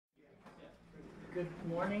Good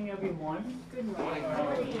morning, everyone. Good morning.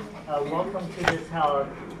 Welcome to this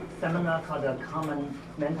seminar called the Common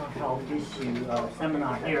Mental Health Issue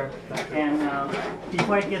seminar here. And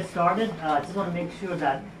before I get started, I just want to make sure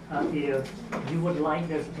that if you would like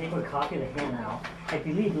this paper copy to hand out, I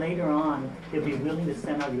believe later on they'll be willing to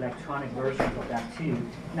send out electronic versions of that too.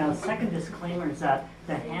 Now, second disclaimer is that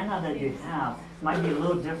the handout that you have might be a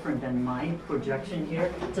little different than my projection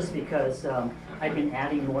here, just because I've been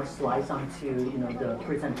adding more slides onto the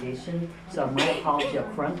presentation. So my apology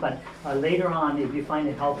up front, but later on, if you find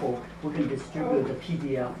it helpful, we can distribute the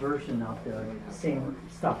PDF version of the same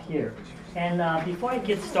stuff here. And before I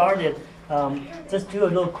get started, just do a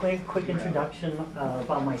little quick introduction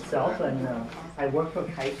about myself. And I work for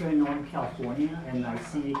Kaiser in Northern California, and I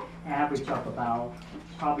see average of about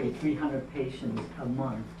probably 300 patients a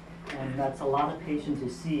month. And that's a lot of patients to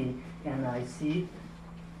see, and I see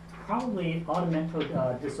probably all the mental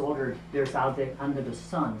disorder there's out there under the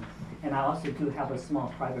sun. And I also do have a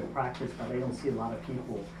small private practice, but I don't see a lot of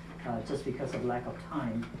people just because of lack of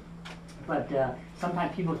time. But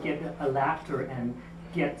sometimes people get a laughter and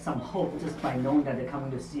get some hope just by knowing that they're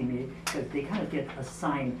coming to see me, because they kind of get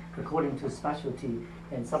assigned according to specialty.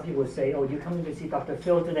 And some people say, "Oh, you're coming to see Dr.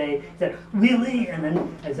 Phil today?" I said, "Really?" And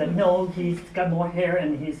then I said, "No, he's got more hair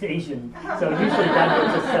and he's Asian." So usually that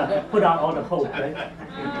will just put out all the hope, right?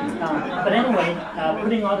 But anyway,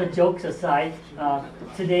 putting all the jokes aside,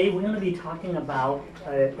 today we're going to be talking about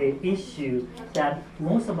an issue that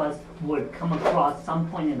most of us would come across some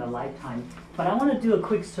point in a lifetime. But I want to do a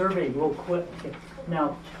quick survey real quick.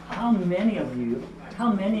 Now, how many of you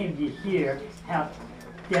here have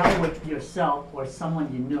dealt with yourself or someone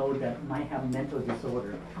you know that might have mental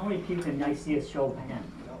disorder? How many people can I see a show of hands?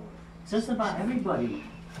 Just about everybody.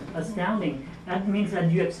 Astounding. That means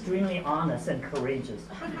that you're extremely honest and courageous.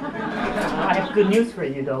 I have good news for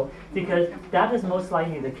you though, because that is most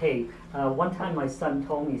likely the case. One time my son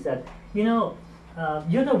told me, he said, "You're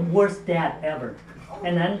the worst dad ever."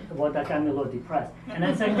 And then, well, that got me a little depressed. And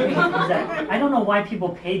then secondly, he said, "I don't know why people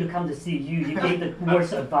pay to come to see you. You gave the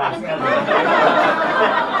worst advice ever."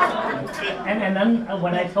 and then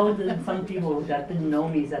when I told some people that didn't know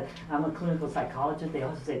me that I'm a clinical psychologist, they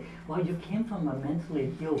also say, "Well, you came from a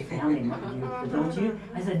mentally ill family, don't you?"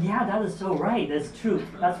 I said, "Yeah, that is so right. That's true.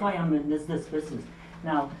 That's why I'm in this business."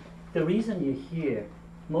 Now, the reason you're here,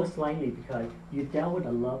 most likely because you dealt with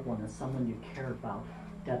a loved one or someone you care about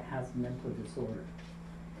that has mental disorder.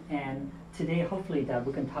 And today, hopefully, that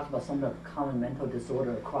we can talk about some of the common mental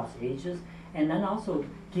disorder across ages, and then also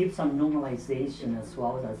give some normalization as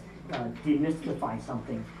well as demystify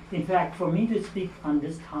something. In fact, for me to speak on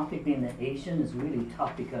this topic being an Asian is really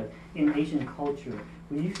tough, because in Asian culture,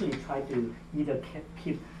 we usually try to either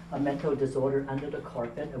keep a mental disorder under the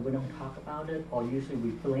carpet and we don't talk about it, or usually we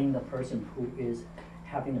blame the person who is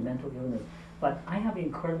having a mental illness. But I have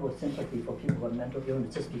incredible sympathy for people with mental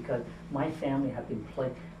illness, just because my family have been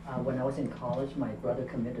plagued. When I was in college, my brother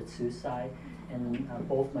committed suicide, and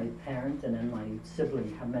both my parents and then my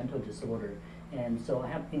siblings have mental disorder. And so I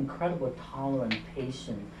have incredible tolerance,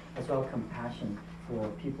 patience, as well as compassion for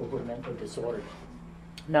people who have mental disorders.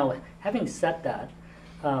 Now, having said that,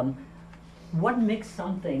 what makes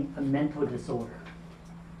something a mental disorder?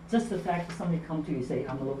 Just the fact that somebody comes to you and say,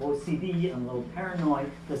 "I'm a little OCD, I'm a little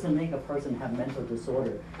paranoid," doesn't make a person have mental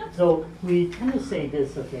disorder. So we tend to say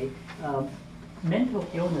this, okay, mental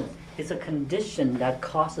illness is a condition that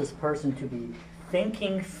causes a person to be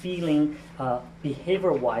thinking, feeling,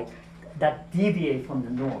 behavior-wise, that deviate from the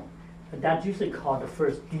norm. That's usually called the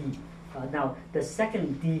first D. Now, the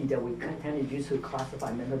second D that we tend to use to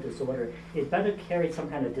classify mental disorder, it better carry some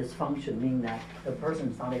kind of dysfunction, meaning that the person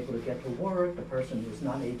is not able to get to work, the person is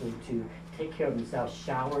not able to take care of themselves,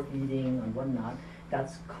 shower, eating, and whatnot.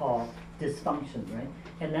 That's called dysfunction, right?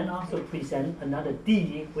 And then also present another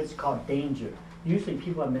D, which is called danger. Usually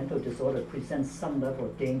people with mental disorder present some level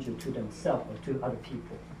of danger to themselves or to other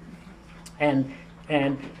people. And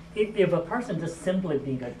if a person just simply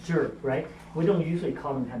being a jerk, right? We don't usually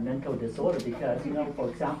call them have mental disorder, because, for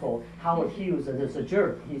example, Howard Hughes is a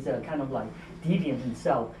jerk. He's a kind of like deviant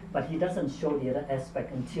himself, but he doesn't show the other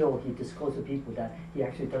aspect until he discloses to people that he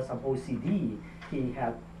actually does have OCD. He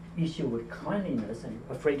has issue with cleanliness and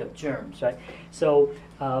afraid of germs, right? So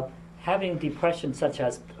having depression, such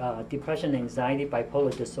as depression, anxiety,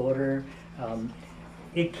 bipolar disorder,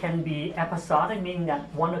 it can be episodic, meaning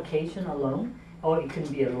that one occasion alone, or it can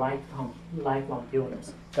be a lifelong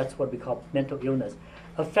illness. That's what we call mental illness.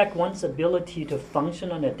 Affect one's ability to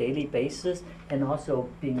function on a daily basis, and also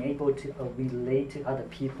being able to relate to other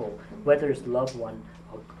people, whether it's loved one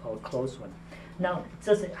or close one. Now,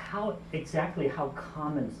 just exactly how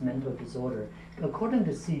common is mental disorder? According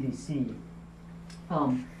to CDC,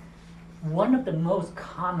 one of the most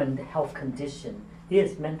common health condition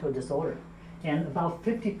is mental disorder. And about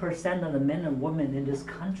 50% of the men and women in this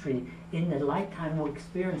country in their lifetime will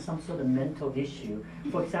experience some sort of mental issue.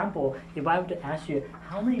 For example, if I were to ask you,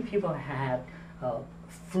 how many people had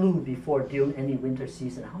flu before during any winter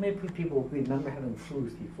season? How many people remember having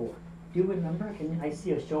flus before? Do you remember? I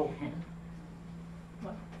see a show of hands.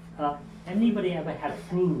 Anybody ever had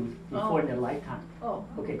flu before in their lifetime? Oh.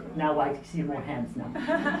 Okay, now I see more hands now.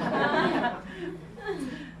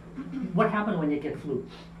 What happened when you get flu?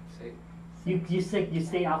 You sick, you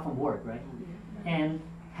stay out from work, right? And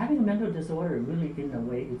having a mental disorder really, in a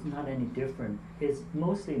way, is not any different. It's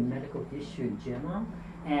mostly a medical issue in general.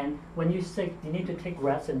 And when you're sick, you need to take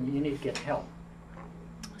rest and you need to get help.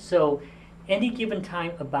 So any given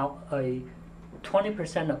time, about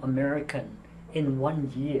 20% of Americans in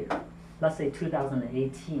 1 year, let's say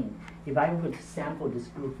 2018, if I were to sample this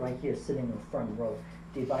group right here sitting in the front row,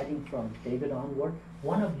 dividing from David onward,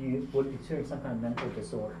 one of you would experience some kind of mental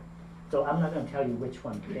disorder. So I'm not going to tell you which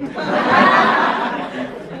one.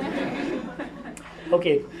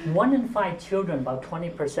 Okay, 1 in 5 children, about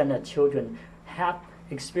 20% of children, have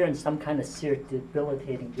experienced some kind of serious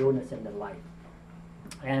debilitating illness in their life.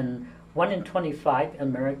 And 1 in 25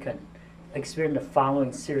 Americans experience the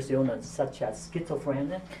following serious illness, such as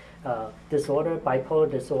schizophrenia disorder,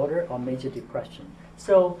 bipolar disorder, or major depression.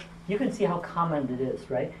 So you can see how common it is,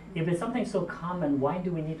 right? If it's something so common, why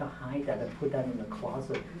do we need to hide that and put that in the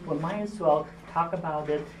closet? Well, might as well talk about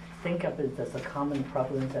it, think of it as a common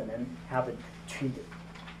prevalence, and then have it treated.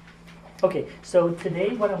 Okay, so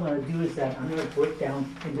today what I'm going to do is that I'm going to break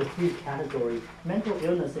down into 3 categories: mental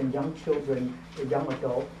illness in young children, young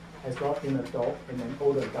adult, as well in adult, and then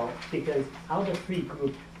older adult, because out of the 3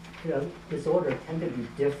 groups, disorders tend to be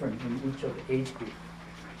different in each of the age groups.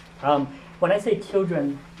 When I say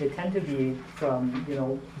children, they tend to be from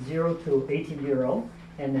 0 to 18-year-old,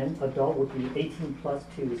 and then adult would be 18 plus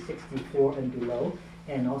to 64 and below,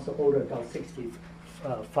 and also older adult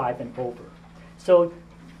 65 and over. So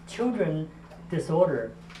children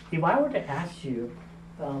disorder, if I were to ask you,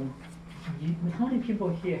 how many people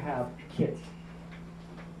here have kids?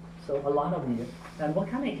 So a lot of you. And what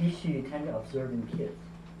kind of issue you tend to observe in kids?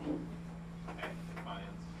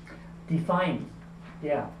 Defiance.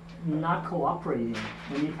 Yeah. Not cooperating.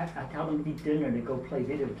 When you tell them to eat dinner, they go play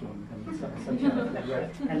video games and something like that,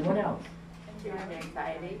 right? And what else?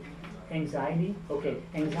 Anxiety. Anxiety? Okay.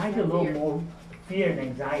 Anxiety a little more fear and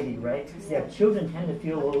anxiety, right? Yeah, children tend to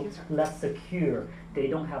feel a little less secure. They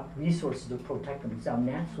don't have resources to protect themselves.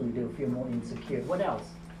 Naturally, they'll feel more insecure. What else?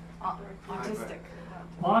 Autistic.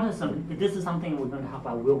 Autism. This is something we're going to talk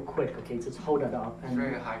about real quick. Okay, just hold it up. And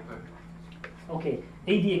very hyper. Okay,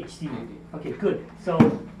 ADHD. Okay, good. So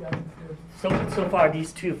far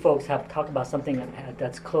these 2 folks have talked about something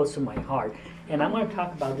that's close to my heart. And I'm going to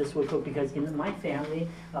talk about this real quick because in my family,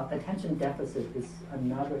 attention deficit is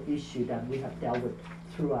another issue that we have dealt with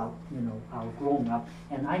throughout our growing up.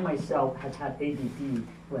 And I myself had ADD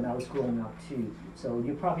when I was growing up too. So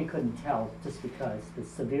you probably couldn't tell just because the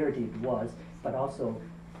severity it was, but also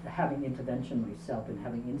having intervention myself and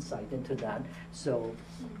having insight into that. So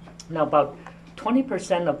now about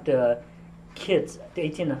 20% of the kids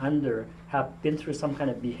 18 and under have been through some kind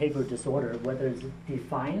of behavioral disorder, whether it's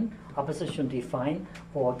defiant, opposition defiant,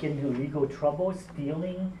 or getting into legal trouble,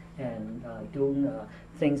 stealing, and doing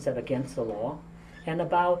things that are against the law. And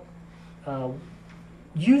about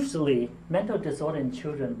usually mental disorder in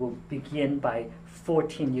children will begin by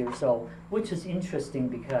 14 years old, which is interesting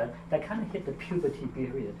because that kind of hit the puberty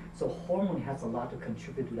period. So hormone has a lot to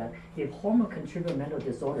contribute to that. If hormone contributes to mental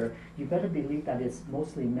disorder, you better believe that it's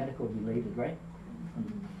mostly medical related, right?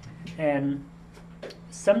 And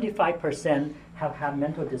 75% have had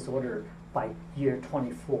mental disorder by year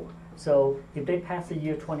 24. So if they pass the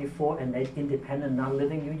year 24 and they're independent, not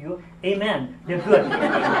living you, amen, they're good.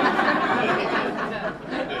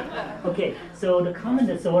 Okay, so the common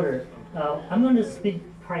disorder, I'm going to speak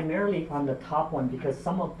primarily on the top one because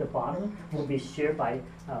some of the bottom will be shared by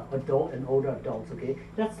adult and older adults, okay?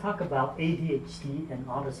 Let's talk about ADHD and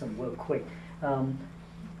autism real quick.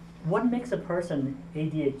 What makes a person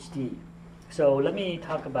ADHD? So let me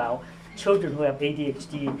talk about children who have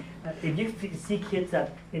ADHD. If you see kids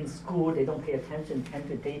that in school, they don't pay attention, tend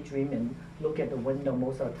to daydream and look at the window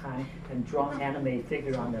most of the time and draw anime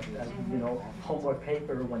figure on the homework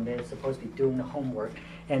paper when they're supposed to be doing the homework,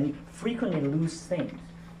 and frequently lose things,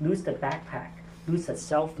 lose the backpack, lose a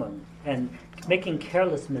cell phone, and making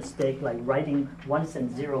careless mistake like writing ones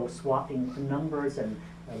and zeros, swapping numbers and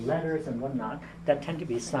letters and whatnot, that tend to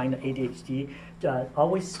be a sign of ADHD.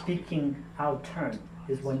 Always speaking out turn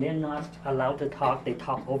is when they're not allowed to talk, they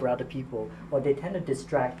talk over other people, or they tend to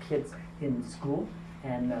distract kids in school,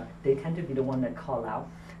 and they tend to be the one that call out.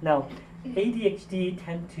 Now, ADHD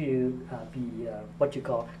tend to be what you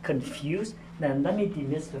call confused. Then let me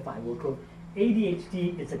demystify real quick.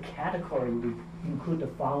 ADHD is a category. We include the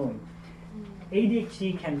following.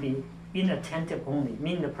 ADHD can be inattentive only,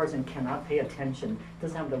 meaning the person cannot pay attention,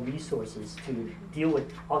 doesn't have the resources to deal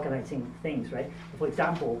with organizing things, right? For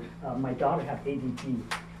example, my daughter has ADD.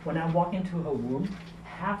 When I walk into her room,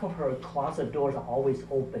 half of her closet doors are always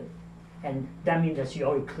open. And that means that she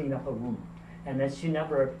already cleaned up her room. And then she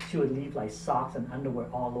would leave like socks and underwear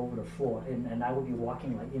all over the floor, and I would be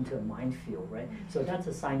walking like into a minefield, right? So that's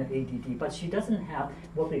a sign of ADD, but she doesn't have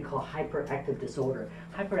what we call hyperactive disorder.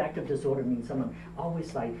 Hyperactive disorder means someone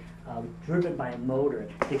always like driven by a motor,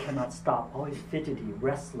 they cannot stop, always fidgety,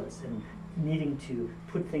 restless, and needing to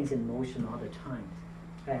put things in motion all the time.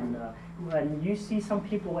 And when you see some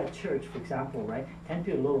people at church, for example, right, tend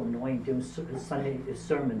to be a little annoying during Sunday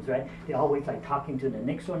sermons, right? They're always like talking to the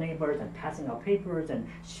next door neighbors and passing out papers and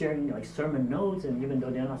sharing like sermon notes, and even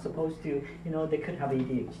though they're not supposed to, you know, they could have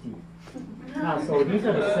ADHD. So these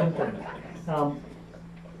are the symptoms.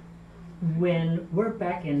 When we're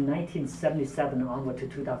back in 1977 onward to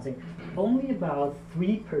 2000, only about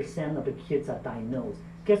 3% of the kids are diagnosed.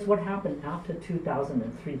 Guess what happened after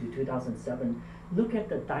 2003 to 2007? Look at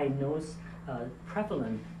the diagnosed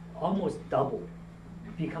prevalence, almost doubled,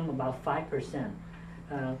 become about 5%.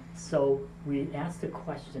 So we asked the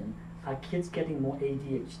question, are kids getting more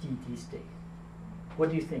ADHD these days? What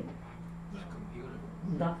do you think?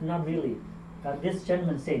 Not really. This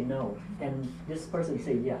gentleman said no, and this person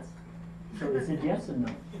said yes. So is it yes or no?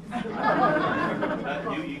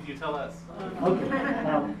 You tell us.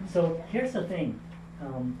 Okay. So here's the thing.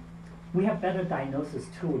 We have better diagnosis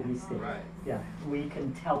too these days. Right. Yeah, we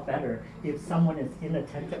can tell better if someone is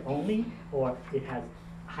inattentive only, or it has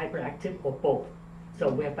hyperactive, or both. So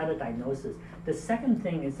we have better diagnosis. The second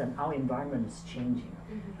thing is that our environment is changing.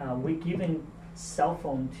 We're giving cell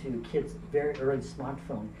phone to kids very early,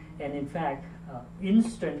 smartphone, and in fact,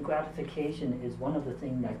 instant gratification is one of the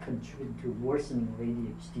things that contribute to worsening of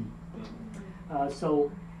ADHD.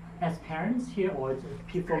 So, as parents here, or as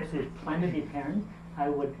folks who plan to be parents, I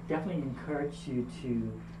would definitely encourage you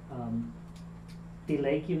to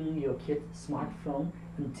delay giving your kids smartphone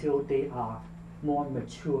until they are more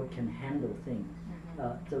mature, can handle things.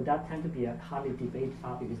 So that tends to be a hotly debated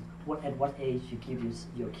topic, is at what age you give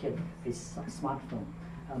your kid a smartphone.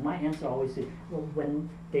 My answer always is, well, when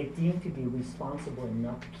they deem to be responsible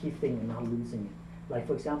enough to keep things and not losing it. Like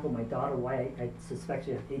for example, my daughter, why I suspect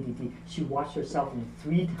she has ADD, she washed herself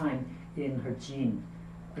 3 times in her jeans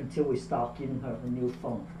until we stopped giving her a new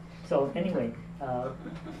phone. So anyway,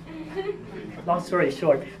 long story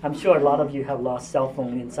short, I'm sure a lot of you have lost cell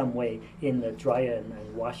phone in some way in the dryer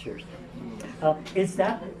and washers. Is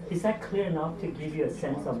that clear enough to give you a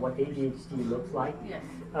sense of what ADHD looks like? Yes.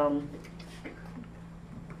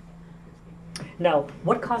 Now,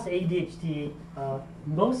 what causes ADHD?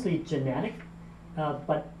 Mostly genetic,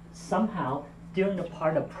 but somehow during the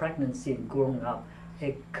part of pregnancy and growing up,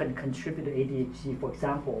 it can contribute to ADHD. For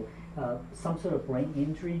example, some sort of brain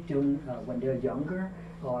injury during when they're younger,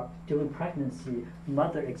 or during pregnancy,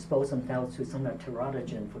 mother exposed themselves to some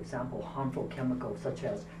teratogen, for example, harmful chemicals such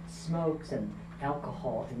as smokes and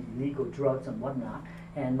alcohol and illegal drugs and whatnot.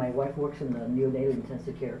 And my wife works in the neonatal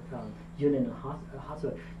intensive care unit in the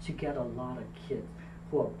hospital. She gets a lot of kids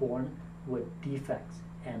who are born with defects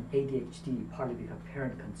and ADHD, partly because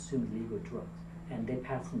parents consume illegal drugs, and they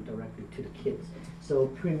pass them directly to the kids. So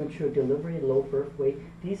premature delivery, low birth weight,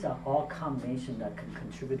 these are all combinations that can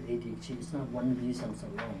contribute to ADHD. It's not one reason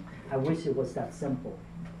alone. I wish it was that simple.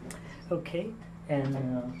 Okay, and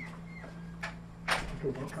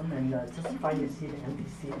you're welcome, and just find your seat, an empty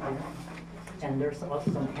seat there. And there's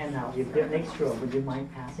also some handout. If they're extra, would you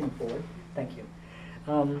mind passing forward? Thank you.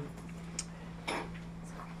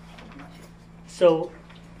 So,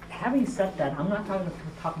 having said that, I'm not going to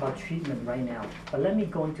talk about treatment right now, but let me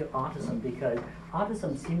go into autism, because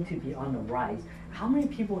autism seems to be on the rise. How many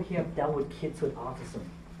people here have dealt with kids with autism?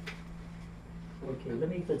 Okay,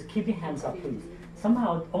 let's keep your hands up, please.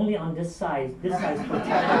 Somehow, only on this side protected.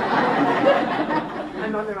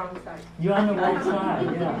 I'm on the wrong side. You're on the right side,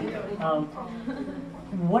 yeah.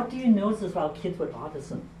 What do you notice about kids with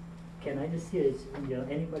autism? Can I just hear,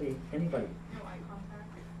 anybody? No eye contact.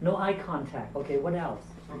 No eye contact. Okay, what else?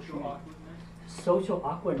 Social awkwardness. Social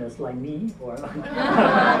awkwardness, like me, or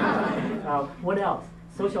what else?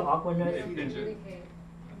 Social awkwardness. Fidget.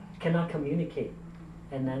 Cannot communicate.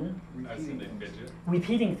 And then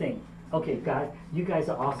Repeating thing. Okay, guys, you guys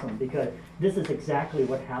are awesome because this is exactly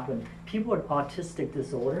what happened. People with autistic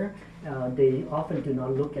disorder, they often do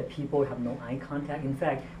not look at people, have no eye contact. In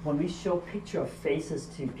fact, when we show picture of faces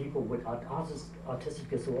to people with autistic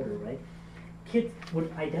disorder, right? Kids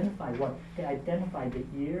would identify what? They identify the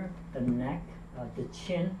ear, the neck, the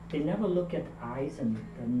chin. They never look at the eyes and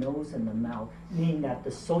the nose and the mouth, meaning that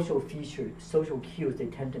the social features, social cues they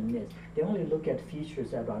tend to miss. They only look at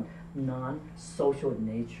features that are non-social in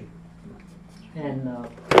nature. And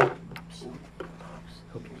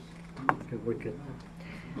okay, we're good.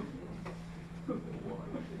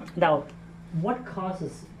 Now, what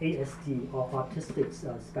causes ASD or autistic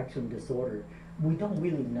spectrum disorder? We don't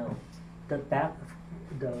really know.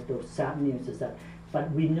 The sad news is that, but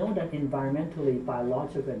we know that environmentally,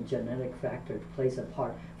 biological, and genetic factors plays a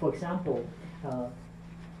part. For example,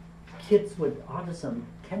 kids with autism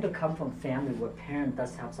tend to come from family where parent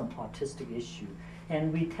does have some autistic issue.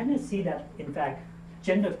 And we tend to see that, in fact,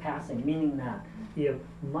 gender passing, meaning that if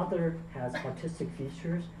mother has autistic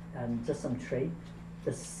features and just some trait,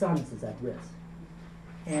 the son is at risk.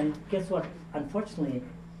 And guess what? Unfortunately,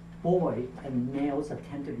 boys and males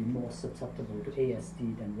tend to be more susceptible to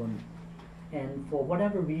ASD than women. And for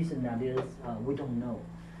whatever reason that is, we don't know.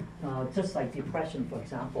 Just like depression, for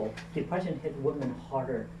example, depression hit women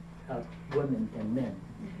harder women than men.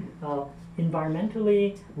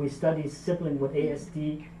 Environmentally, we study siblings with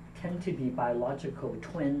ASD tend to be biological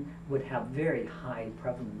twin, would have very high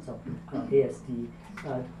prevalence of ASD.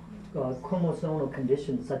 Chromosomal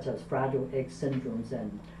conditions such as fragile egg syndromes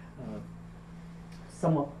and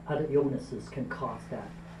some other illnesses can cause that.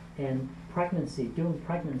 And pregnancy, during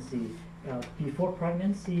pregnancy, before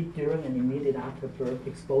pregnancy, during and immediate after birth,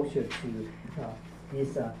 exposure to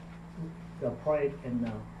these proid and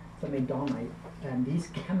thalidomide, and these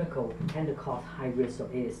chemicals tend to cause high risk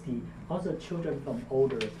of ASD. Also, children from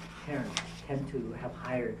older parents tend to have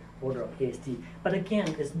higher order of ASD. But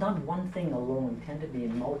again, it's not one thing alone. It tend to be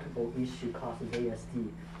multiple issues causes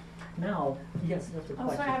ASD. Now, yes, that's a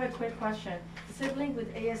question. Also, I have a quick question. Sibling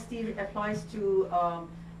with ASD applies to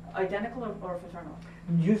identical or fraternal?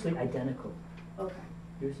 Usually identical. Okay.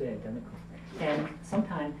 Usually identical. And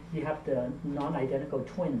sometimes you have the non-identical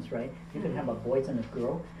twins, right? You can have a boy and a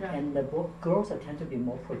girl, Yeah. and the girls tend to be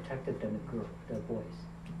more protected than the boys.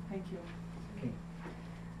 Thank you. Okay.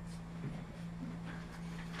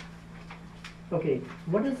 Okay,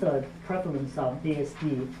 what is the prevalence of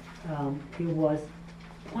ASD? It was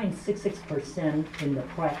 0.66% in the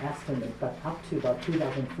prior estimate, but up to about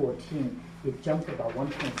 2014, it jumped to about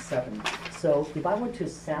 1.7. So if I were to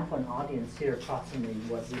sample an audience here, approximately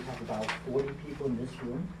what we have about 40 people in this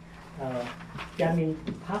room, that means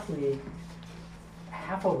possibly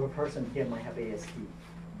half of a person here might have ASD.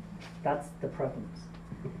 That's the prevalence.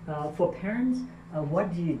 For parents,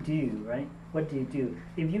 what do you do, right? What do you do?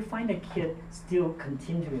 If you find a kid still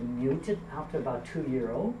continuing muted after about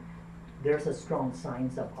 2-year-old, there's a strong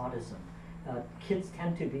signs of autism. Kids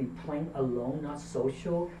tend to be playing alone, not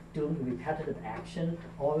social, doing repetitive action,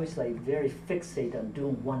 always like very fixated on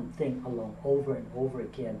doing one thing alone over and over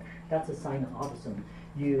again. That's a sign of autism.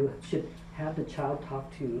 You should have the child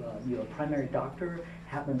talk to your primary doctor,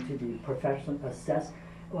 have them to be professionally assessed.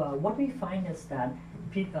 What we find is that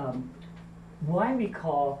why we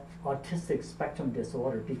call autistic spectrum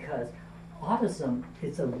disorder, because autism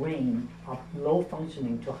is a range of low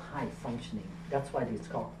functioning to high functioning. That's why it's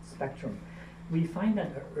called spectrum. We find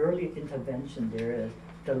that early intervention there is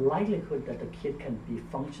the likelihood that the kid can be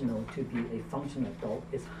functional to be a functional adult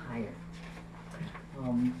is higher.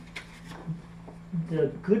 The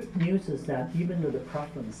good news is that even though the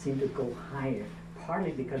prevalence seems to go higher,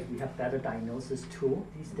 partly because we have better diagnosis tool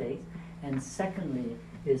these days, and secondly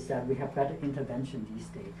is that we have better intervention these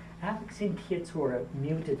days. I've seen kids who are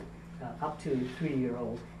muted up to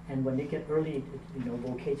 3-year-old, and when they get early,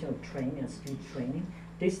 vocational training and speech training,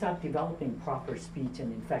 they start developing proper speech,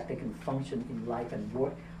 and in fact, they can function in life and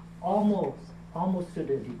work almost to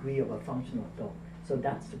the degree of a functional adult. So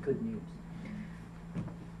that's the good news.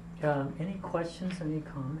 Any questions? Any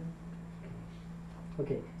comments?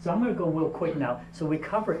 Okay, so I'm going to go real quick now. So we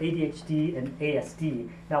cover ADHD and ASD.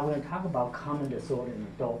 Now we're going to talk about common disorder in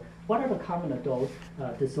adult. What are the common adult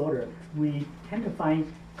disorder? We tend to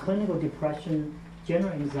find clinical depression,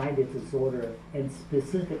 general anxiety disorder, and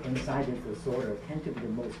specific anxiety disorder tend to be the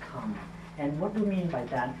most common. And what do we mean by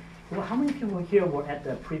that? Well, how many people here were at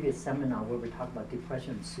the previous seminar where we talked about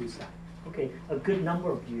depression and suicide? Okay, a good number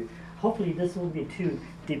of you. Hopefully this will be too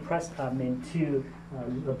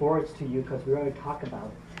laborious to you because we already talked about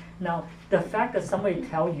it. Now, the fact that somebody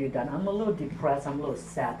tells you that I'm a little depressed, I'm a little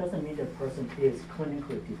sad, doesn't mean the person is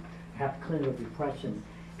have clinical depression.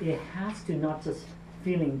 It has to not just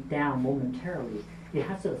feeling down momentarily. It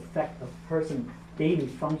has to affect a person's daily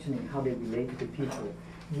functioning, how they relate to people.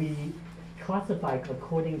 We classify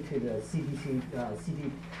according to the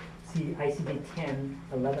ICD-10,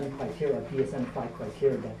 11 criteria, DSM-5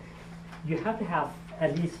 criteria, that you have to have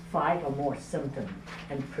at least 5 or more symptoms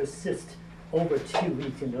and persist over 2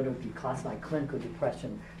 weeks in order to be classified clinical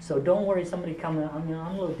depression. So don't worry, somebody coming, I'm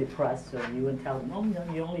a little depressed, so you wouldn't tell them, oh, no,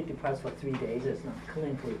 you're only depressed for 3 days, it's not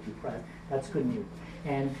clinically depressed. That's good news.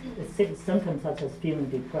 And symptoms such as feeling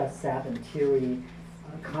depressed, sad, and teary,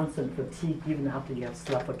 constant fatigue, even after you have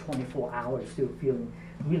slept for 24 hours, still feeling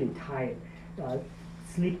really tired,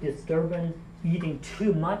 sleep disturbance, eating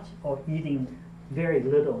too much or eating very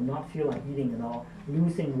little, not feel like eating at all,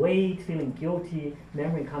 losing weight, feeling guilty,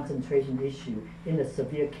 memory concentration issue. In the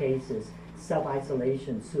severe cases,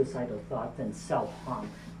 self-isolation, suicidal thoughts, and self-harm,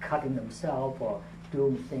 cutting themselves or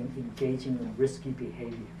doing things, engaging in risky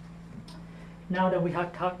behavior. Now that we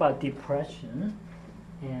have talked about depression,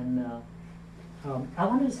 and I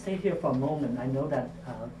want to stay here for a moment. I know that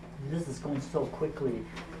this is going so quickly,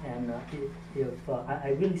 and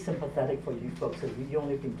I'm really sympathetic for you folks. Because you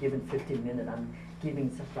only been given 15 minutes. I'm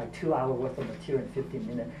giving like 2 hours worth of material in 15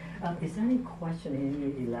 minutes. Is there any question,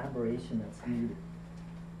 any elaboration that's needed?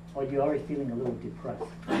 Or you're already feeling a little depressed?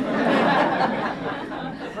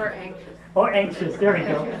 Or anxious. Or anxious, there we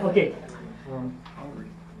go. Okay.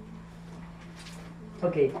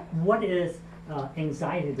 Okay, what is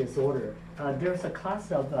anxiety disorder? There's a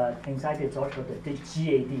class of anxiety disorder called the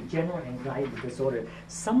GAD, general anxiety disorder.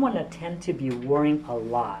 Someone that tend to be worrying a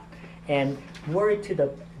lot and worry to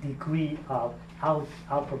the degree of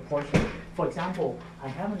out proportion. For example, I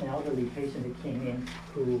have an elderly patient who came in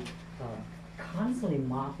who constantly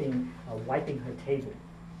mopping, wiping her table,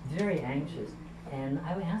 very anxious. And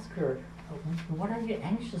I would ask her, what are you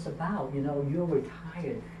anxious about? You know, you're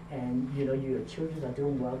retired and you know your children are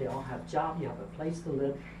doing well, they all have jobs, you have a place to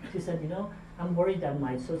live. She said, you know, I'm worried that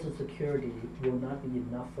my Social Security will not be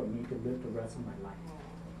enough for me to live the rest of my life.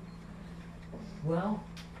 Well,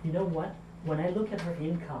 you know what? When I look at her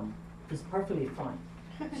income, it's perfectly fine.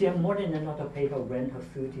 She has more than enough to pay her rent, her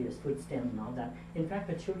food, her food stamp and all that. In fact,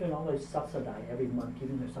 her children always subsidize every month,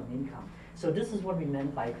 giving her some income. So this is what we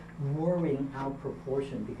meant by worrying out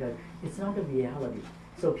proportion, because it's not the reality.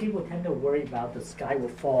 So people tend to worry about the sky will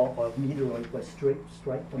fall or a meteoroid will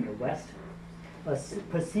strike from the west.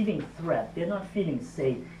 Perceiving threat, they're not feeling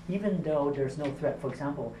safe, even though there's no threat. For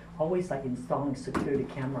example, always like installing security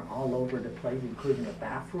camera all over the place, including the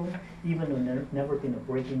bathroom, even though there's never been a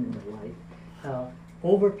break-in in their life.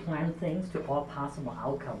 Over-plan things to all possible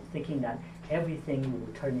outcomes, thinking that everything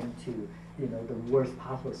will turn into, you know, the worst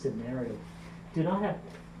possible scenario. Do not have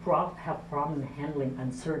problem handling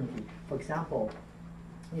uncertainty. For example,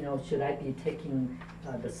 you know, should I be taking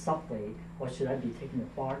the subway, or should I be taking the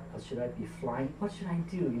BART, or should I be flying? What should I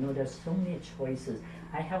do? You know, there's so many choices.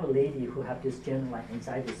 I have a lady who have this general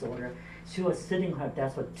anxiety disorder. She was sitting at her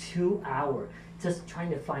desk for 2 hours, just trying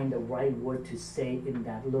to find the right word to say in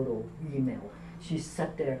that little email. She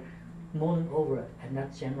sat there mulling over it, and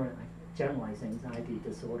that's generalized anxiety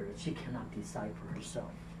disorder. She cannot decide for herself.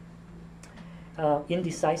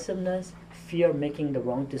 Indecisiveness, fear of making the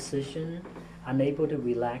wrong decision, unable to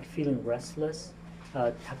relax, feeling restless,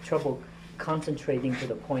 have trouble concentrating to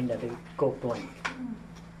the point that they go blank.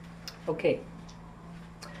 Okay.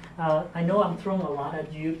 I know I'm throwing a lot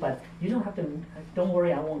at you, but you don't have to, don't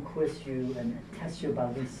worry, I won't quiz you and test you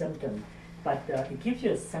about these symptoms, but it gives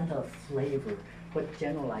you a sense of flavor what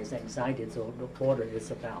generalized anxiety disorder is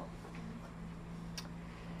about.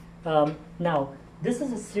 Now, this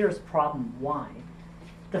is a serious problem. Why?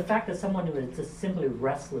 The fact that someone who is just simply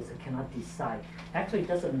restless and cannot decide actually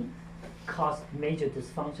doesn't cause major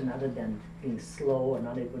dysfunction other than being slow or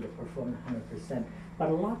not able to perform 100%. But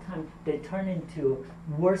a lot of times they turn into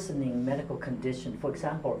worsening medical condition. For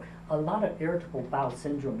example, a lot of irritable bowel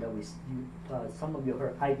syndrome that some of you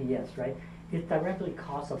heard, IBS, right? It's directly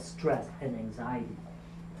caused of stress and anxiety.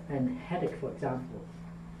 And headache, for example.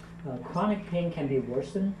 Chronic pain can be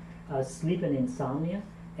worsened, sleep and insomnia,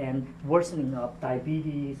 and worsening of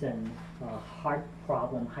diabetes and heart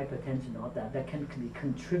problem, hypertension, all that can be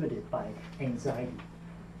contributed by anxiety.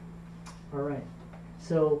 All right,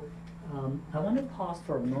 so I want to pause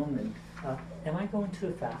for a moment. Am I going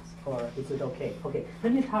too fast, or is it okay? Okay,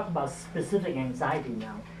 let me talk about specific anxiety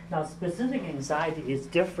now. Now, specific anxiety is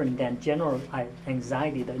different than general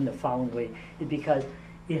anxiety in the following way, because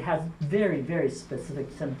it has very, very specific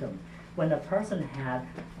symptoms. when a person had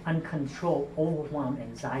uncontrolled, overwhelmed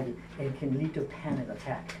anxiety, it can lead to panic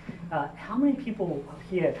attack. How many people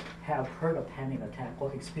here have heard of panic attack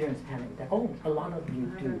or experienced panic attack? Oh, a lot of you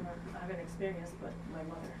do. I haven't experienced, but my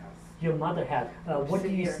mother has. Your mother had. What do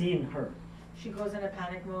you Severe. see in her? She goes in a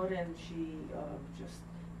panic mode and she just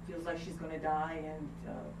feels like she's going to die and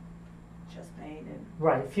chest pain and.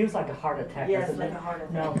 Right, it feels like a heart attack. Yes, doesn't like it? a heart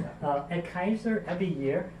attack. Now, at Kaiser, every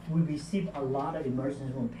year, we receive a lot of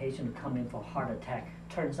emergency room patients who come in for heart attack.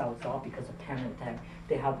 Turns out it's all because of panic attack.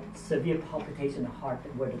 They have severe palpitation in the heart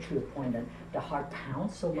where to the point that the heart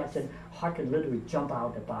pounds so much that heart can literally jump out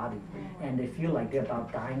of the body. And they feel like they're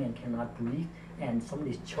about dying and cannot breathe. And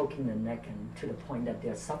somebody's choking the neck and to the point that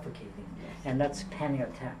they're suffocating. And that's panic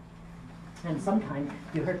attack. And sometimes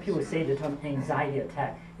you heard people say the term anxiety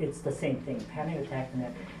attack. It's the same thing, panic attack.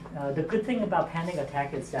 And the good thing about panic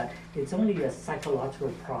attack is that it's only a psychological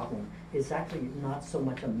problem. It's actually not so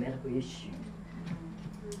much a medical issue.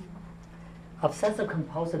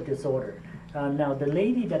 Obsessive-compulsive disorder. Now, the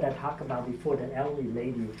lady that I talked about before, the elderly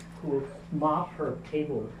lady who mopped her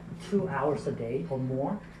table 2 hours a day or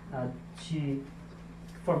more, she,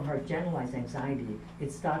 from her generalized anxiety,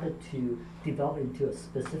 it started to develop into a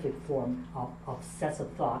specific form of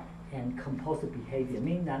obsessive thought and compulsive behavior,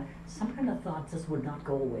 meaning that some kind of thought just would not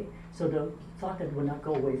go away. So the thought that would not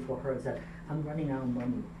go away for her is that I'm running out of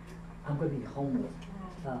money, I'm going to be homeless,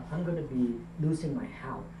 I'm going to be losing my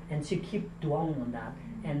house. And she keeps dwelling on that.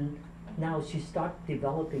 And now she starts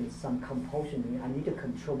developing some compulsion. I need to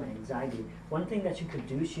control my anxiety. One thing that she could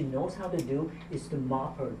do, she knows how to do, is to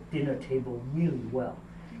mop her dinner table really well.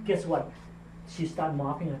 Guess what? She started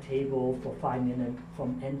mopping her table for 5 minutes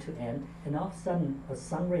from end to end, and all of a sudden a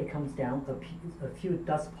sun ray comes down, a few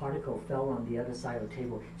dust particles fell on the other side of the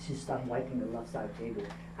table. She started wiping the left side of the table.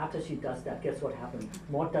 After she does that, guess what happened?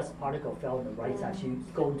 More dust particles fell on the right side. She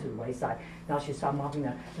goes to the right side. Now she started mopping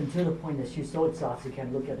that until the point that she's so exhausted she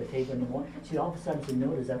can't look at the table anymore. She all of a sudden she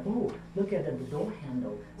noticed that, oh, look at the door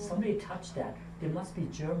handle. Somebody touched that. There must be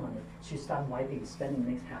germ on it. She started wiping, spending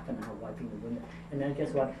the next half an hour wiping the window. And then guess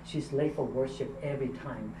what? She's late for worship every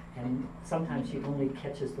time. And sometimes she only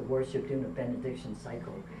catches the worship during the benediction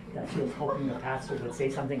cycle. That she was hoping the pastor would say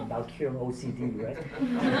something about curing OCD, right?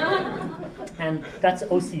 And that's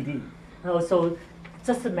OCD. So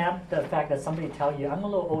just the fact that somebody tells you, I'm a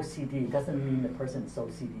little OCD, doesn't mean the person is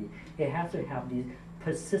OCD. It has to have these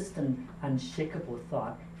persistent, unshakable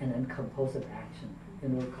thought and then compulsive action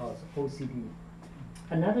in what we call OCD.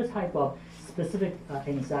 Another type of specific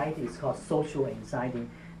anxiety is called social anxiety,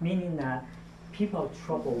 meaning that people have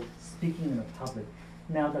trouble speaking in the public.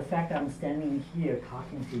 Now, the fact that I'm standing here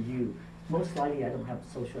talking to you, most likely I don't have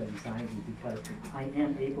social anxiety because I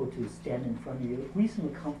am able to stand in front of you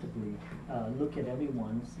reasonably comfortably, look at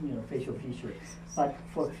everyone's facial features. But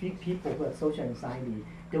for people who have social anxiety,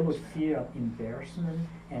 they would fear of embarrassment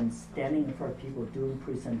and standing in front of people doing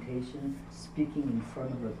presentation, speaking in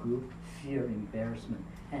front of a group, fear embarrassment.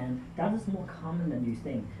 And that is more common than you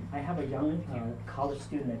think. I have a young college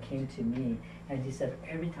student that came to me and he said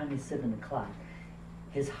every time he sits in the class,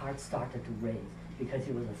 his heart started to race because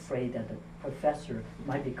he was afraid that the professor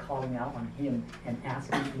might be calling out on him and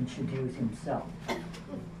asking him to introduce himself.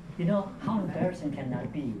 You know, how embarrassing can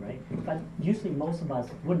that be, right? But usually most of us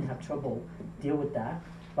wouldn't have trouble deal with that.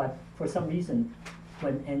 But for some reason,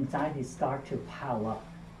 when anxiety starts to pile up,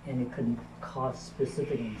 and it can cause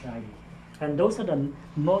specific anxiety. And those are the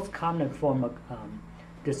most common form of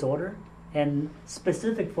disorder. And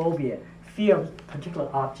specific phobia, fear of a particular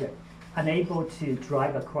object, unable to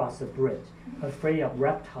drive across a bridge, afraid of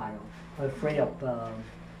reptiles, afraid of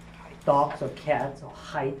dogs or cats or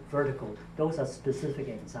height, vertical. Those are specific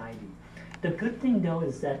anxiety. The good thing though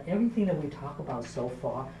is that everything that we talk about so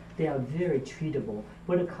far, they are very treatable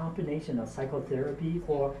with a combination of psychotherapy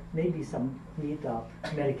or maybe some need of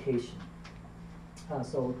medication.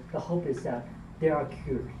 So the hope is that they are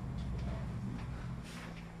cured.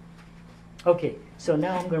 Okay, so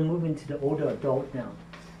now I'm going to move into the older adult now.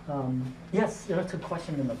 Yes, there's a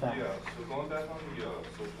question in the back. Yeah, so going back on the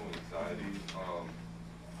social anxiety,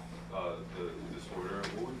 the disorder,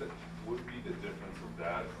 what would be the difference of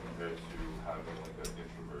that compared to having like an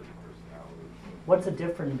introverted personality? What's the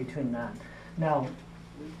difference between that? Now,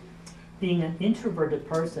 being an introverted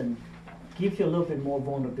person gives you a little bit more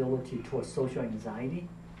vulnerability towards social anxiety.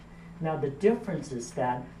 Now, the difference is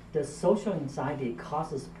that the social anxiety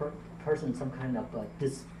causes person some kind of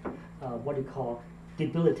what do you call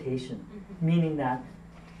debilitation, meaning that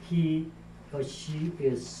he or she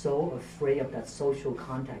is so afraid of that social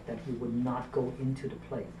contact that he would not go into the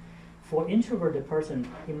place. For introverted person,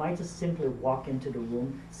 he might just simply walk into the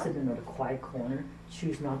room, sit in a quiet corner,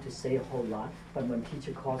 choose not to say a whole lot, but when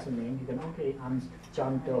teacher calls a name, you can, okay, I'm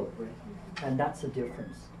John Doe, right? And that's the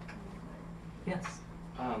difference. Yes?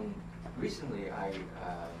 Recently, I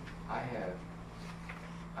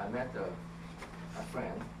met a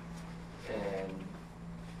friend, and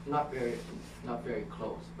not very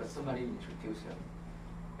close, but somebody introduced him,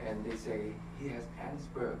 and they say he has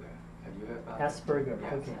Asperger. Have you heard about Asperger,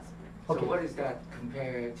 that? okay. Yes. Okay. So what is that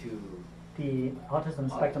compared to the autism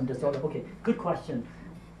spectrum disorder? Okay, good question.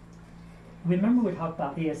 Remember we talked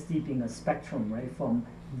about ASD being a spectrum, right? From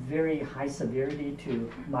very high severity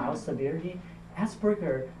to mild severity.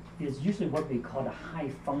 Asperger is usually what we call a high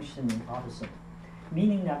functioning autism,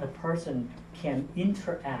 meaning that the person can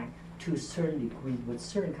interact to a certain degree with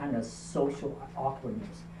certain kind of social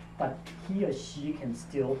awkwardness, but he or she can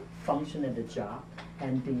still function at the job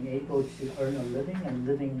and being able to earn a living and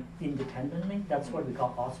living independently. That's what we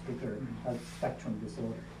call Asperger spectrum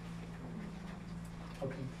disorder.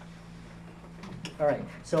 Okay. All right,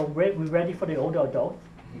 so we're ready for the older adult?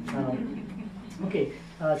 Okay,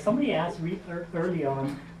 somebody asked early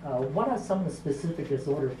on, what are some of the specific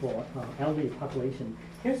disorders for elderly population?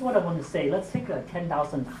 Here's what I want to say. Let's take a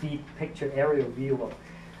 10,000 feet picture aerial view of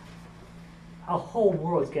our whole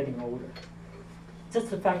world is getting older. Just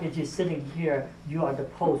the fact that you're sitting here, you are the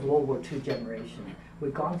post-World War II generation.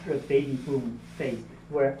 We've gone through a baby boom phase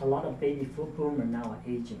where a lot of baby boomers now are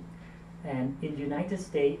aging. And in the United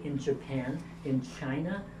States, in Japan, in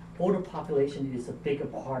China, older population is a bigger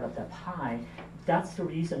part of the pie. That's the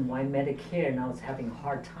reason why Medicare now is having a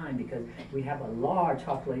hard time, because we have a large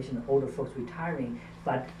population of older folks retiring,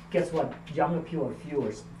 but guess what? Younger people are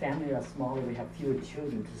fewer, families are smaller, we have fewer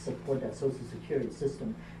children to support that Social Security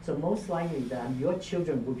system. So most likely that your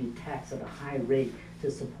children will be taxed at a high rate to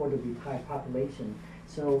support the retired population.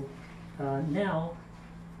 So now,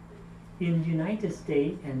 in the United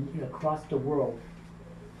States and across the world,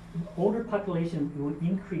 older population will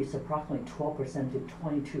increase approximately 12% to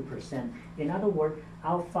 22%. In other words,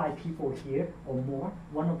 out of 5 people here or more,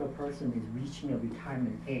 one of the person is reaching a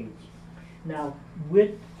retirement age. Now,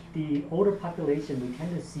 with the older population, we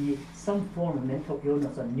tend to see some form of mental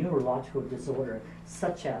illness or neurological disorder,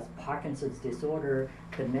 such as Parkinson's disorder,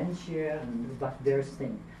 dementia, and various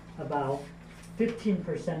things. About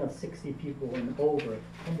 15% of 60 people and over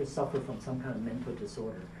tend to suffer from some kind of mental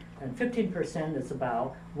disorder. And 15% is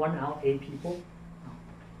about 1 out of 8 people.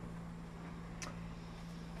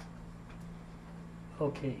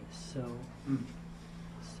 Okay, so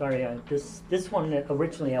sorry, this one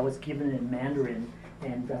originally I was given in Mandarin,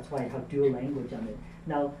 and that's why I have dual language on it.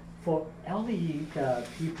 Now, for elderly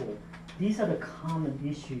people, these are the common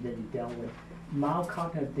issues that you dealt with. Mild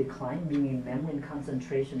cognitive decline, meaning memory and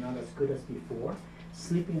concentration not as good as before.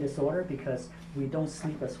 Sleeping disorder, because we don't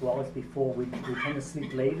sleep as well as before. We tend to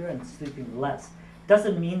sleep later and sleeping less.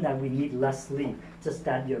 Doesn't mean that we need less sleep, just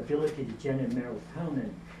that your ability to generate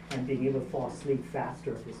melatonin and being able to fall asleep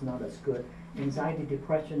faster is not as good. Anxiety,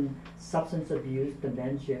 depression, substance abuse,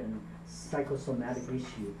 dementia, and psychosomatic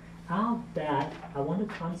issue. Out of that, I want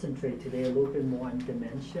to concentrate today a little bit more on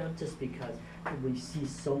dementia, just because we see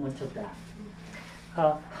so much of that.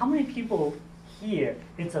 How many people here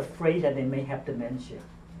is afraid that they may have dementia?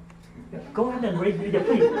 Go ahead and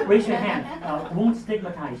raise your hand. Won't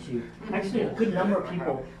stigmatize you. Actually, a good number of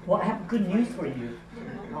people. Well, I have good news for you.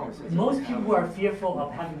 Most people who are fearful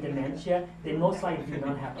of having dementia, they most likely do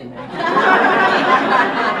not have dementia.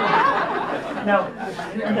 Now,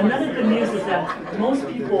 another good news is that most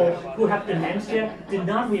people who have dementia do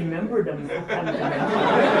not remember them having dementia.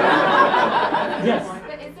 Yes?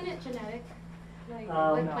 But isn't it genetic? Like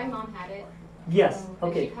No. my mom had it. Yes, But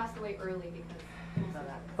okay. she passed away early because of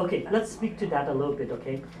that. Okay, let's speak to that a little bit,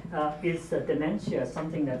 okay? Is dementia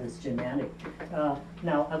something that is genetic?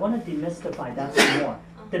 Now, I want to demystify that some more.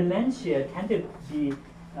 Dementia tend to be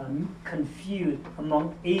confused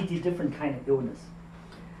among 80 different kind of illness.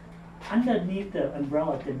 Underneath the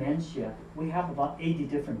umbrella of dementia, we have about 80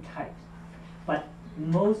 different types. But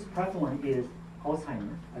most prevalent is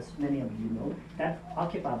Alzheimer's, as many of you know. That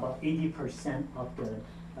occupies about 80% of the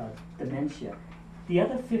dementia. The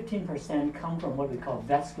other 15% come from what we call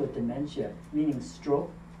vascular dementia, meaning stroke.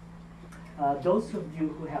 Those of you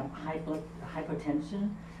who have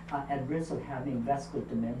hypertension are at risk of having vascular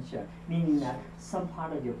dementia, meaning that some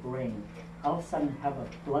part of your brain all of a sudden have a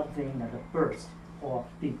blood vein that will burst or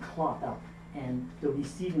be clogged up, and the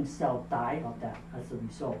receiving cell die of that as a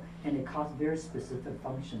result, and it causes very specific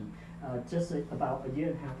function. Just about a year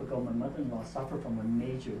and a half ago, my mother-in-law suffered from a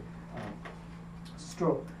major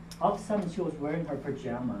stroke. All of a sudden, she was wearing her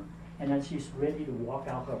pajama, and then she's ready to walk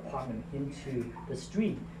out her apartment into the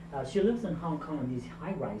street. She lives in Hong Kong in these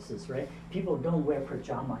high rises, right? People don't wear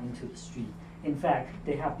pajama into the street. In fact,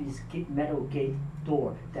 they have these metal gate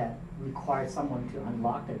door that requires someone to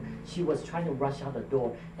unlock it. She was trying to rush out the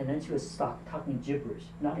door, and then she was stuck talking gibberish,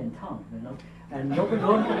 not in tongue, you know, and no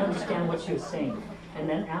one could understand what she was saying. And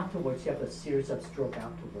then afterwards, she had a series of stroke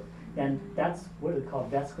afterward, and that's what we call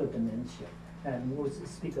vascular dementia. And we'll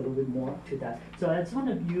speak a little bit more to that. So I just want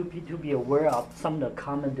you to be aware of some of the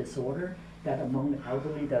common disorder that among the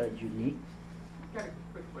elderly that are unique. Got a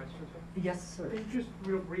quick question, sir. Yes, sir. Can you just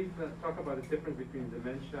real brief talk about the difference between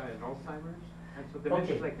dementia and Alzheimer's? And so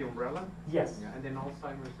dementia is like the umbrella? Yes. And then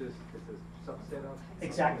Alzheimer's is a subset of?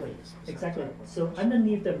 Exactly, exactly. So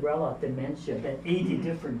underneath the umbrella of dementia, there are 80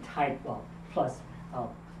 different type of plus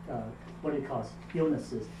what it calls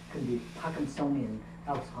illnesses. Can be Parkinsonian,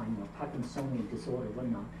 Alzheimer, Parkinsonian disorder,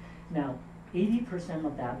 whatnot. Now, 80%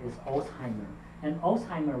 of that is Alzheimer. And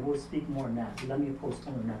Alzheimer, we'll speak more on that. Let me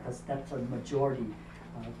postpone on that because that's a majority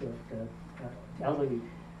of the elderly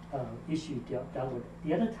issue dealt with.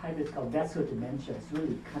 The other type is called vascular dementia. It's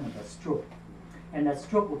really kind of a stroke. And that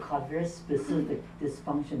stroke will cause very specific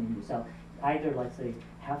dysfunction in yourself. Either, let's say,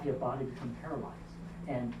 have your body become paralyzed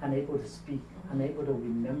and unable to speak, unable to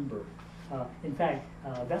remember. In fact,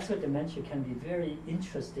 vascular dementia can be very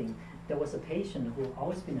interesting. There was a patient who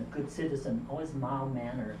always been a good citizen, always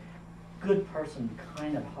mild-mannered, good person,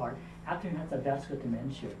 kind of heart. After he has a vascular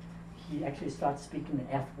dementia, he actually starts speaking the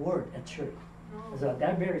F word at church. Oh. So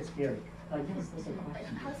that's very scary. Yes, that's a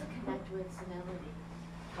question. How does it connect with senility?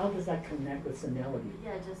 How does that connect with senility?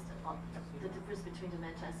 Yeah, just the difference between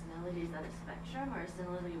dementia and senility. Is that a spectrum, or is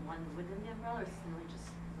senility one within the umbrella, or is senility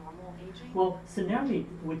just normal aging? Well, senility,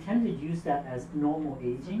 we tend to use that as normal So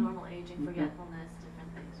aging. normal aging, forgetfulness,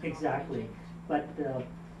 different things. are normal Exactly. aging. But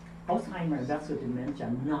Alzheimer and vascular dementia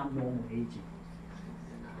are not normal aging.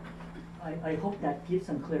 I hope that gives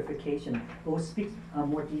some clarification. We'll speak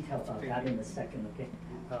more detail about that in a second, okay?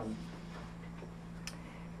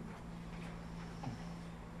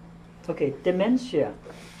 Okay, dementia.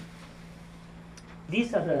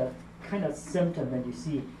 These are the kind of symptoms that you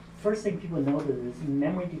see. First thing people notice is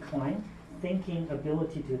memory decline, thinking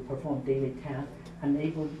ability to perform daily tasks,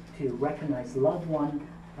 unable to recognize loved one,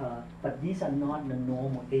 but these are not the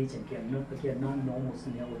normal aging, again, not normal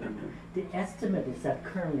senility. The estimate is that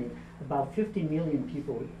currently about 50 million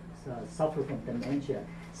people suffer from dementia.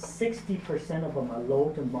 60% of them are low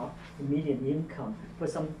to medium income. For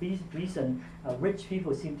some reason, rich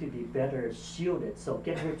people seem to be better shielded, so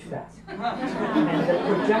get rich fast. And the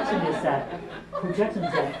projection is that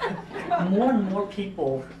more and more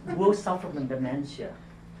people will suffer from dementia.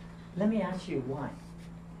 Let me ask you why.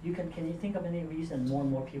 Can you think of any reason more and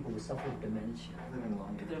more people will suffer from dementia? Living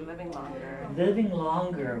longer. They're living longer. Living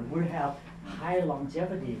longer, we have higher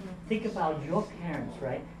longevity. Think about your parents,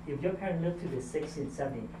 right? If your parents lived to be 60 and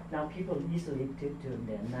 70, now people easily live to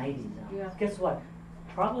their 90s now. Yeah. Guess what?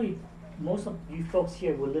 Probably most of you folks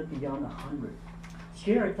here will live beyond 100.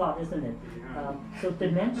 Scary thought, isn't it? So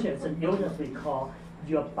dementia is an illness we call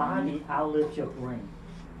your body outlives your brain.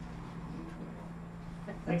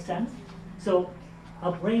 Make sense? So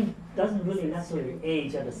our brain doesn't really necessarily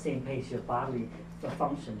age at the same pace your bodily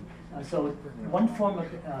function. So one form of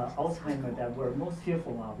Alzheimer that we're most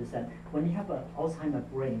fearful of is that when you have an Alzheimer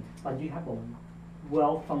brain, but you have a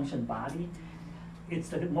well-functioned body, it's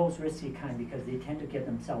the most risky kind because they tend to get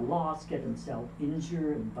themselves lost, get themselves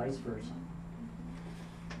injured, and vice versa.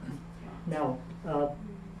 Now,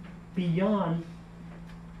 beyond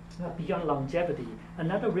longevity,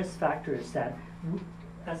 another risk factor is that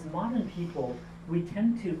as modern people, we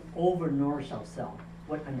tend to overnourish ourselves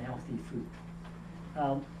with unhealthy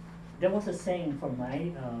food. There was a saying from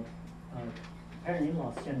my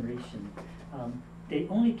parent-in-law's generation. They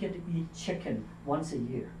only get to eat chicken once a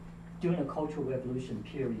year during the Cultural Revolution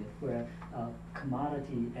period where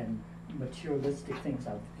commodity and materialistic things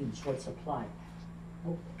are in short supply.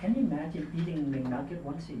 Well, can you imagine eating McNugget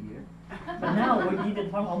once a year? But now we're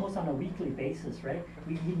eating almost on a weekly basis, right?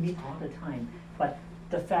 We eat meat all the time. But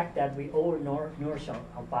the fact that we overnourish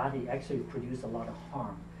our body actually produces a lot of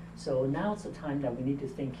harm. So now it's a time that we need to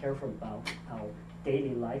think carefully about our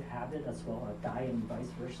daily life habit as well as diet and vice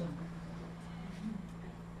versa.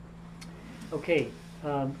 Okay,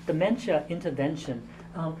 dementia intervention.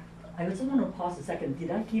 I just want to pause a second.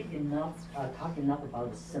 Did I give talk enough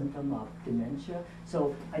about the symptom of dementia?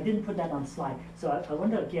 So I didn't put that on slide. So I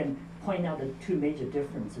want to again point out the two major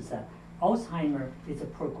differences that Alzheimer is a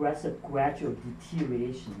progressive, gradual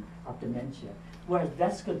deterioration of dementia, whereas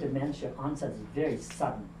vascular dementia onset is very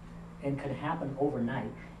sudden. and can happen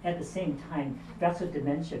overnight. At the same time, vascular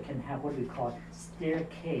dementia can have what we call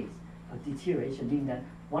staircase deterioration, meaning that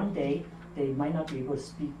one day they might not be able to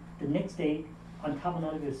speak, the next day, on top of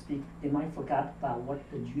not able to speak, they might forget about what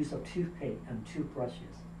the use of toothpaste and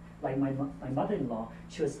toothbrushes. Like my mother-in-law,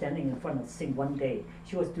 she was standing in front of the sink one day.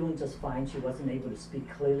 She was doing just fine. She wasn't able to speak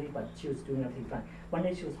clearly, but she was doing everything fine. One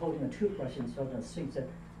day she was holding a toothbrush in front of the sink and said,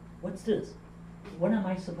 "What's this? What am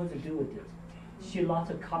I supposed to do with this?" She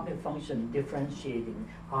lost her cognitive function differentiating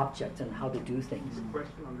objects and how to do things.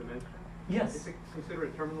 Question on dementia. Yes. Is it considered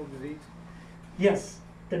a terminal disease? Yes.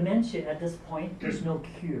 Dementia at this point, there's no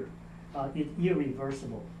cure. It's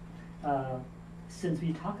irreversible. Since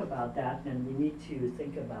we talk about that, then we need to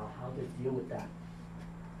think about how to deal with that.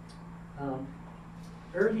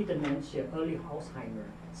 Early dementia, early Alzheimer,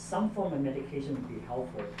 some form of medication would be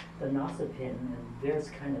helpful. The Diazepam and various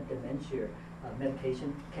kind of dementia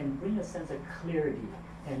medication can bring a sense of clarity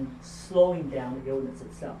and slowing down the illness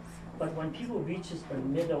itself. But when people reaches the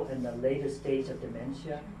middle and the later stage of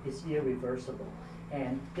dementia, it's irreversible.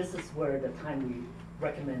 And this is where the time we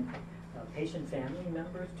recommend patient family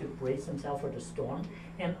members to brace themselves for the storm.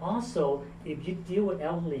 And also, if you deal with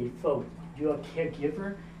elderly folk, you're a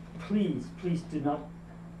caregiver, please do not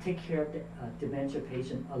take care of the dementia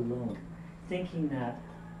patient alone, thinking that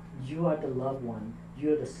you are the loved one,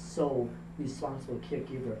 you're the sole responsible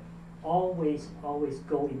caregiver. Always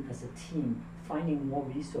go in as a team, finding more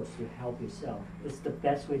resources to help yourself. It's the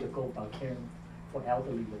best way to go about caring for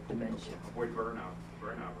elderly with dementia. Avoid burnout.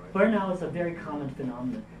 Right? Burnout is a very common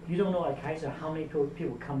phenomenon. You don't know at Kaiser how many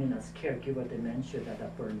people come in as caregiver dementia that are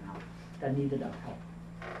burned out, that needed our help.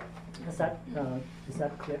 Is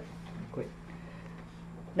that clear? Great.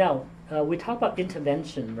 Now, we talk about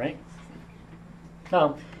intervention, right?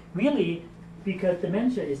 Really, because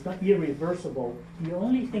dementia is not irreversible, the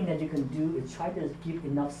only thing that you can do is try to give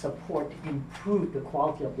enough support to improve the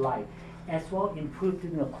quality of life, as well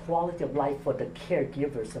improving the quality of life for the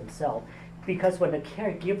caregivers themselves. Because when the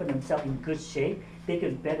caregiver themselves in good shape, they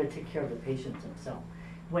can better take care of the patients themselves.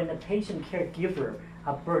 When the patient caregiver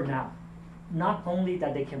are burned out, not only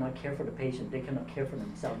that they cannot care for the patient, they cannot care for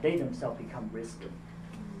themselves. They themselves become risky.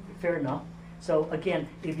 Fair enough? So again,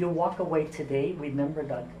 if you walk away today, remember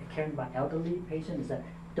that caring about elderly patients is that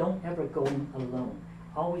don't ever go in alone.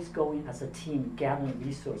 Always go in as a team, gathering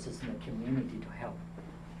resources in the community to help.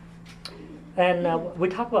 And we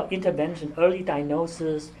talk about intervention, early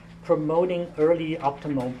diagnosis, promoting early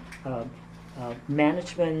optimal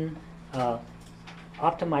management,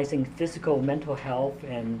 optimizing physical, mental health,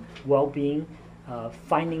 and well-being,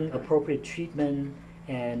 finding appropriate treatment,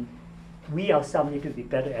 and we ourselves need to be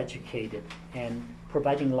better educated and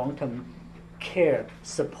providing long-term care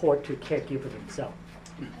support to caregivers themselves.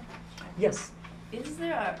 Yes? Is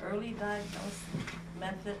there an early diagnosis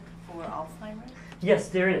method for Alzheimer's? Yes,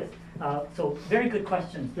 there is. So very good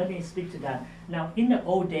questions. Let me speak to that. Now, in the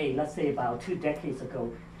old day, let's say about 2 decades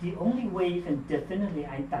ago, the only way you can definitely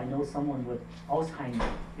diagnose someone with Alzheimer's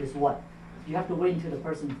is what? You have to wait until the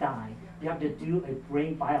person dies. You have to do a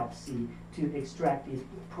brain biopsy to extract these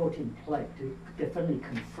protein plaque to definitely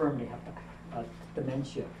confirm they have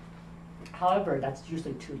dementia. However, that's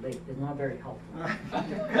usually too late. It's not very helpful.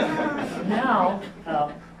 Now,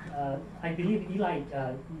 I believe Eli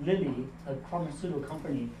Lilly, a pharmaceutical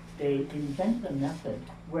company, they invented a method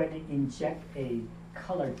where they inject a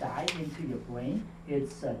color dye into your brain.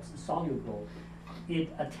 It's soluble. It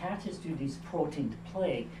attaches to these protein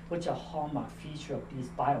plaque, which are a hallmark feature of these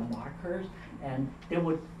biomarkers, and they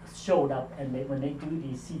would show it up, and when they do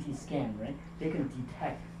the CT scan, right, they can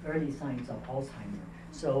detect early signs of Alzheimer's.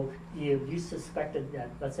 So if you suspected that,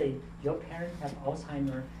 let's say your parents have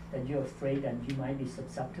Alzheimer's, and you're afraid that you might be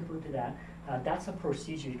susceptible to that, that's a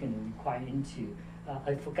procedure you can inquire into.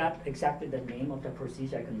 I forgot exactly the name of the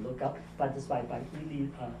procedure, I can look up, but it's by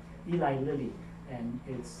Eli Lilly. And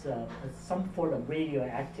it's some sort of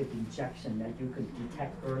radioactive injection that you can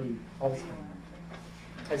detect early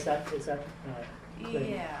Alzheimer's. Is that clear?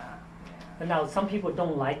 Yeah. And now some people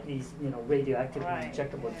don't like these, radioactive Right.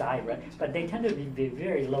 injectable dye, right? But they tend to be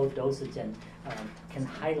very low dosage and can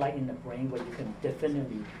highlight in the brain where you can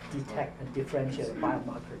definitely detect and differentiate a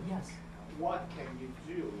biomarker. Yes. What can you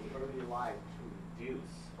do in early life to reduce?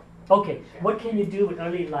 Okay, what can you do with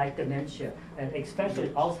early life dementia, and especially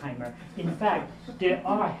Alzheimer's? In fact, there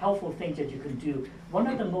are helpful things that you can do. One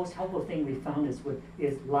of the most helpful things we found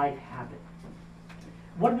is life habit.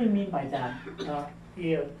 What do we mean by that?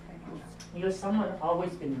 If someone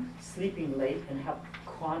always been sleeping late and have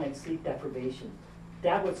chronic sleep deprivation,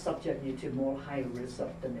 that would subject you to more high risk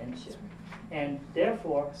of dementia. And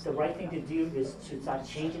therefore, the right thing to do is to start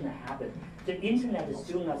changing the habit. The internet is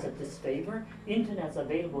doing us a disfavor. Internet's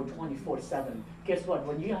available 24/7. Guess what?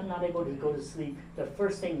 When you are not able to go to sleep, the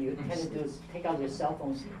first thing you tend to do is take out your cell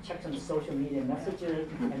phone, check some social media messages,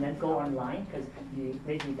 and then go online because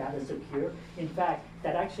maybe that is secure. In fact,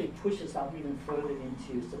 that actually pushes out even further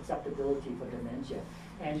into susceptibility for dementia.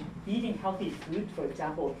 And eating healthy food, for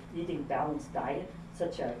example, eating balanced diet,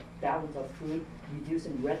 such a balance of food,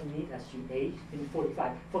 reducing red meat as you age in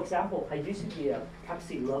 45. For example, I used to be a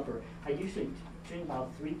Pepsi lover. I usually drink about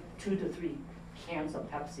 2 to 3 cans of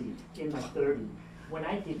Pepsi in my 30s. When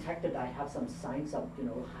I detected I have some signs of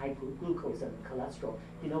high glucose and cholesterol,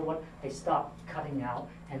 you know what? I stopped cutting out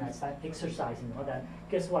and I started exercising and all that.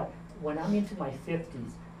 Guess what? When I'm into my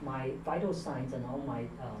 50s, my vital signs and all my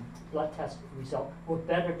blood test results were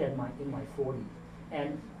better than in my 40s.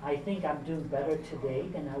 And I think I'm doing better today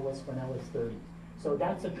than I was when I was 30. So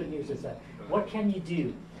that's the good news is that what can you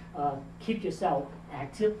do? Keep yourself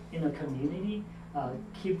active in a community,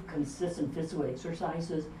 keep consistent physical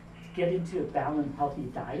exercises, get into a balanced, healthy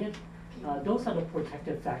diet. Those are the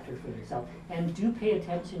protective factors for yourself. And do pay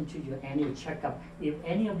attention to your annual checkup. If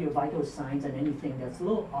any of your vital signs and anything that's a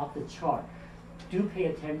little off the chart, do pay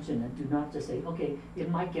attention and do not just say, okay, it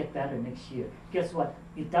might get better next year. Guess what?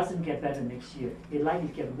 It doesn't get better next year. It likely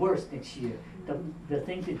get worse next year. The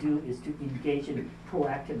thing to do is to engage in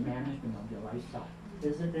proactive management of your lifestyle.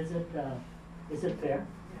 Is it fair?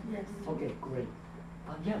 Yes. Okay, great.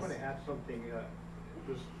 Yes. I want to add something.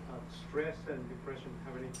 Does stress and depression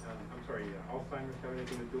have any, Alzheimer's have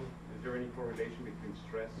anything to do? Is there any correlation between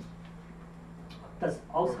stress? Does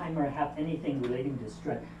Alzheimer's have anything relating to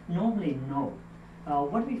stress? Normally, no.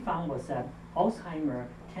 What we found was that Alzheimer's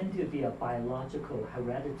tend to be a biological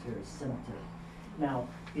hereditary symptom. Now,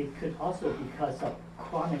 it could also be because of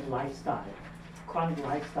chronic lifestyle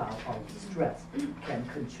of stress can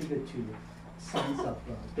contribute to signs of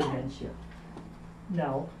dementia.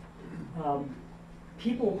 Now,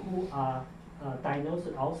 people who are diagnosed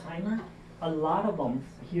with Alzheimer's, a lot of them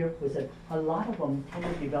tend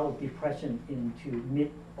to develop depression into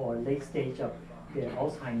mid or late stage of their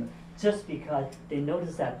Alzheimer's, just because they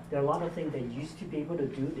notice that there are a lot of things they used to be able to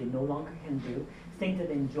do, they no longer can do. Things that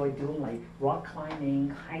they enjoy doing, like rock climbing,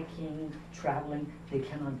 hiking, traveling, they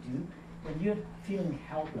cannot do. When you're feeling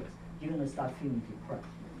helpless, you're going to start feeling depressed.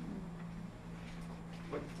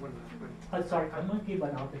 Sorry, I'm going to give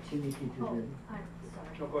an opportunity to I'm them.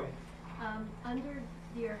 sorry. No, go ahead. Under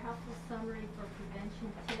your helpful summary for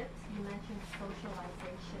prevention tips, you mentioned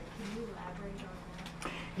socialization. Can you elaborate on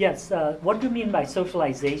that? Yes, what do you mean by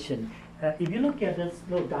socialization? If you look at this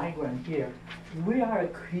little diagram here, we are a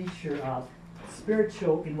creature of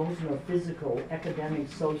spiritual, emotional, physical,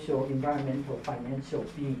 academic, social, environmental, financial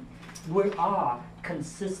being. We are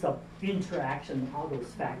consists of interaction, all those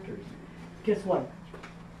factors. Guess what?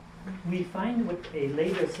 We find with a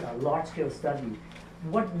latest large-scale study,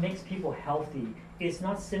 what makes people healthy is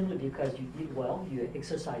not simply because you eat well, you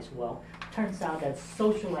exercise well. Turns out that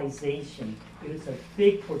socialization is a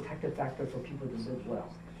big protective factor for people to live well.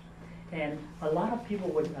 And a lot of people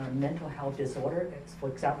with mental health disorder, for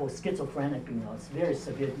example, schizophrenic, it's a very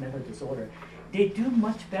severe mental disorder, they do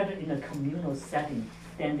much better in a communal setting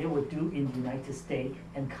than they would do in the United States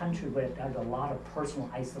and country where there's a lot of personal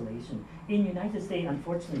isolation. In the United States,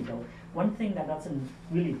 unfortunately though, one thing that doesn't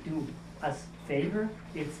really do us favor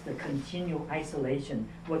is the continual isolation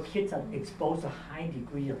where kids are exposed to a high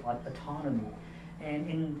degree of autonomy.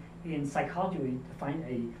 And in psychology, we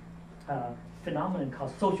find a phenomenon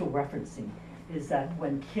called social referencing, is that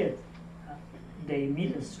when kids, they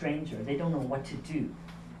meet a stranger, they don't know what to do.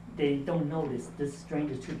 They don't know this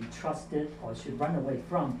stranger should be trusted or should run away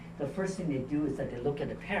from. The first thing they do is that they look at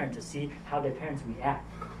the parent to see how their parents react,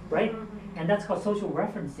 right? And that's called social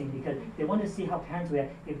referencing because they want to see how parents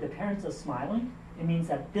react. If the parents are smiling, it means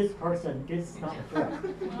that this person is not a threat.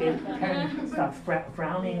 If the parents start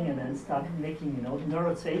frowning and then start making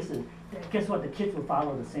nervous faces, guess what? The kids will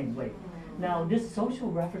follow the same way. Now, this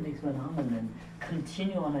social referencing phenomenon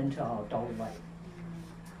continue on into our adult life.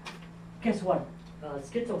 Guess what?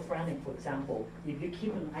 Schizophrenic, for example, if you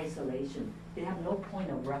keep them in isolation, they have no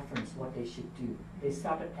point of reference what they should do. They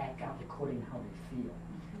start to act out according to how they feel.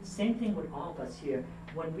 Same thing with all of us here.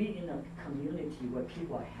 When we're in a community where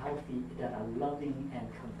people are healthy, that are loving and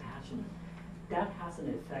compassionate, that has an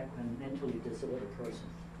effect on a mentally disordered person,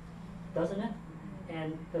 doesn't it?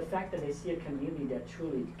 And the fact that they see a community that's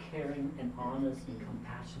truly caring and honest and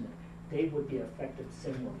compassionate, they would be affected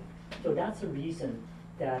similarly. So that's the reason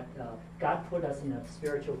that God put us in a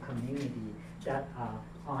spiritual community that are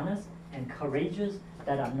honest and courageous,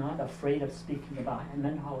 that are not afraid of speaking about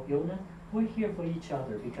mental health illness, we're here for each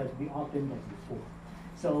other because we all been there before.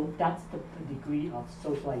 So that's the degree of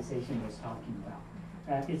socialization we're talking about.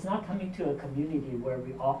 It's not coming to a community where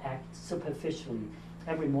we all act superficially.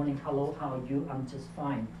 Every morning, hello, how are you? I'm just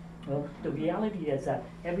fine. Well, the reality is that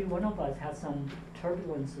every one of us has some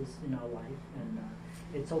turbulences in our life, and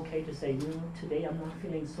it's okay to say, today I'm not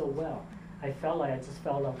feeling so well. I felt like I just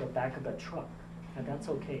fell off the back of a truck, and that's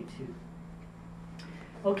okay too.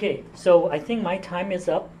 Okay, so I think my time is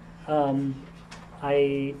up.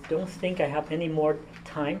 I don't think I have any more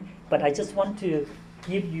time, but I just want to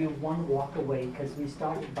give you one walk away because we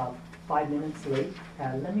started about 5 minutes late.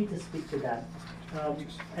 Let me just speak to that.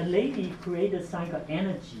 A lady created a sign called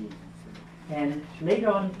energy. And later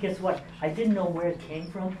on, guess what? I didn't know where it came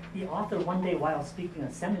from. The author, one day while I was speaking at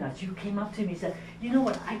a seminar, she came up to me and said, you know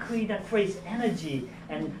what, I created that phrase, energy.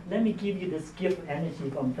 And let me give you this gift of energy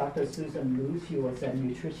from Dr. Susan Lowe. She was a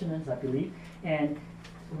nutritionist, I believe. And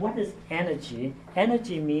what is energy?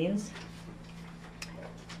 Energy means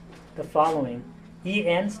the following.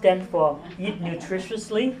 EN stands for eat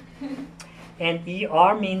nutritiously. And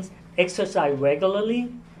ER means exercise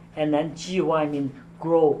regularly. And then GY means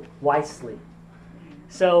grow wisely.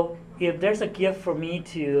 So if there's a gift for me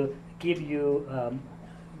to give you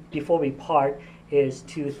before we part, is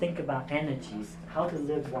to think about energy, how to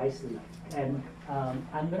live wisely. And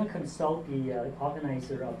I'm going to consult the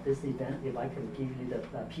organizer of this event if I can give you the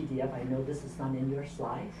PDF. I know this is not in your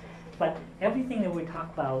slides, but everything that we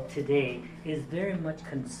talk about today is very much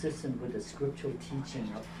consistent with the scriptural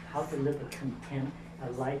teaching of how to live a content,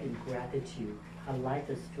 a life in gratitude, a life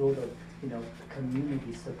that's filled of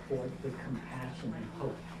community support with compassion and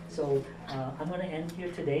hope. So I'm going to end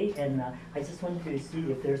here today, and I just wanted to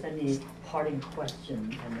see if there's any parting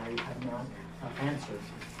question and I have not answered.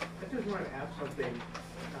 I just wanted to add something.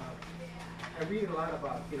 I read a lot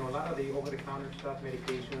about, a lot of the over-the-counter stuff,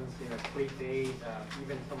 medications, sleep aid,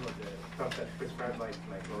 even some of the stuff that's prescribed like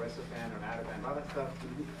lorazepam or Ativan, a lot of stuff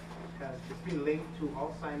it's been linked to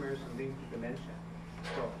Alzheimer's and linked to dementia.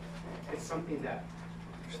 So it's something that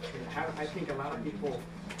I think a lot of people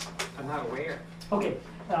are not aware. Okay,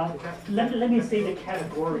 let me say the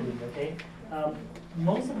category, okay?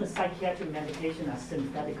 Most of the psychiatric medication are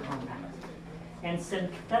synthetic compounds. And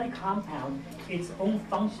synthetic compound, its own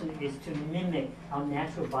function is to mimic our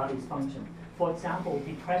natural body's function. For example,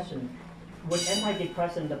 depression. With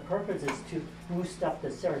antidepressant, the purpose is to boost up the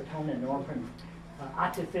serotonin and norepinephrine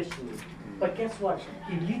artificially. But guess what?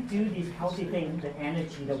 If you do these healthy things, the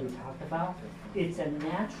energy that we talked about, it's a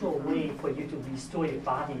natural way for you to restore your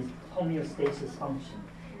body's homeostasis function.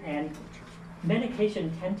 And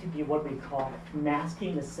medication tend to be what we call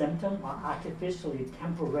masking the symptom or artificially,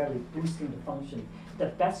 temporarily boosting the function. The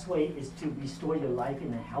best way is to restore your life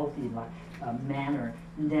in a healthy manner,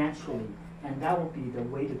 naturally. And that will be the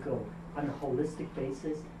way to go on a holistic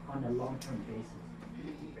basis, on a long-term basis.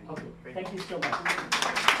 Okay, thank you so much.